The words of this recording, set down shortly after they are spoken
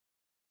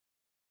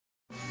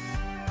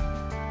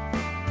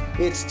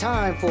It's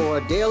time for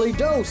a daily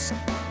dose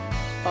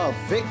of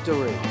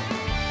victory,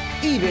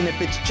 even if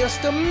it's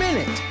just a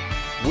minute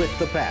with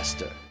the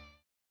pastor.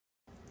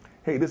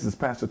 Hey, this is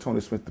Pastor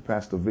Tony Smith, the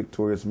pastor of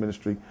Victorious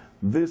Ministry.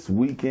 This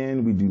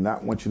weekend, we do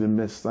not want you to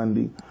miss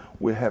Sunday.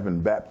 We're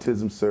having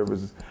baptism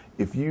services.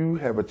 If you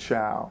have a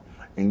child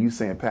and you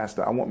saying,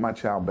 Pastor, I want my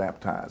child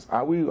baptized,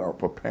 we are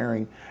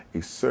preparing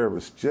a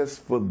service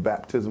just for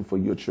baptism for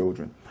your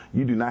children.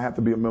 You do not have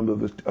to be a member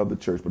of the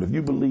church, but if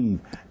you believe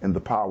in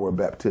the power of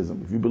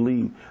baptism, if you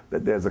believe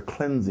that there's a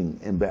cleansing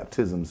in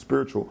baptism,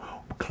 spiritual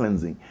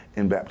cleansing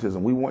in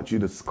baptism, we want you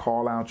to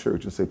call our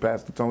church and say,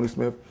 Pastor Tony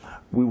Smith,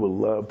 we would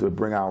love to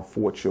bring our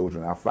 4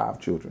 children, our 5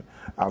 children,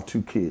 our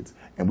 2 kids,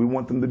 and we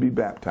want them to be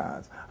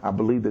baptized. I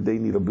believe that they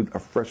need a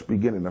fresh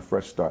beginning, a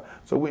fresh start.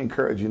 So we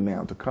encourage you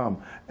now to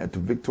come and to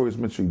Victorious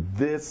Ministry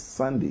this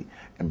Sunday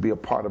and be a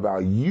part of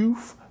our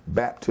youth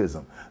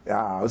baptism.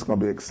 It's going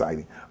to be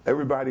exciting.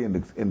 Everybody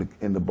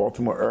in the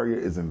Baltimore area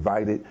is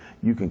invited.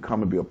 You can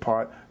come and be a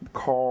part.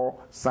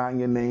 Call, sign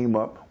your name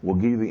up. We'll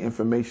give you the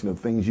information of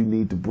things you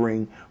need to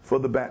bring for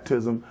the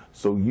baptism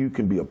so you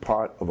can be a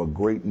part of a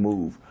great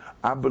move.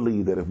 I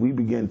believe that if we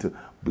begin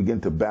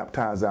to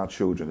baptize our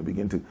children and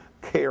begin to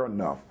care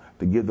enough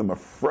to give them a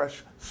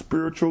fresh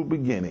spiritual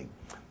beginning,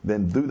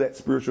 then through that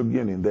spiritual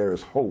beginning there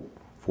is hope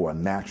for a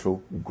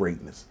natural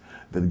greatness.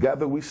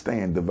 Together we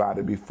stand,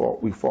 divided we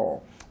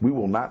fall. We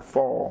will not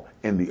fall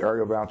in the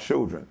area of our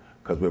children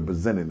because we're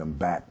presenting them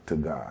back to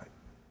God.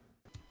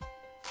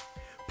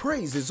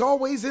 Praise is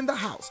always in the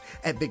house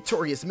at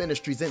Victorious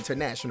Ministries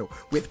International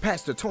with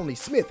Pastor Tony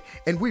Smith,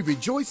 and we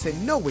rejoice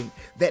in knowing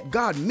that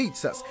God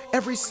meets us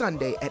every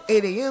Sunday at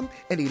 8 a.m.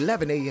 and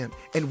 11 a.m.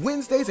 and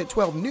Wednesdays at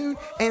 12 noon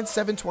and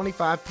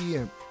 7:25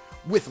 p.m.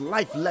 with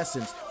life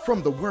lessons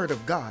from the Word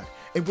of God.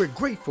 And we're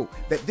grateful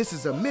that this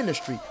is a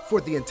ministry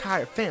for the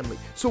entire family.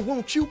 So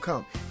won't you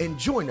come and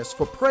join us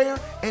for prayer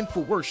and for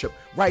worship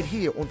right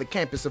here on the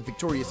campus of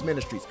Victorious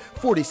Ministries,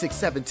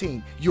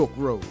 4617 York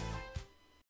Road.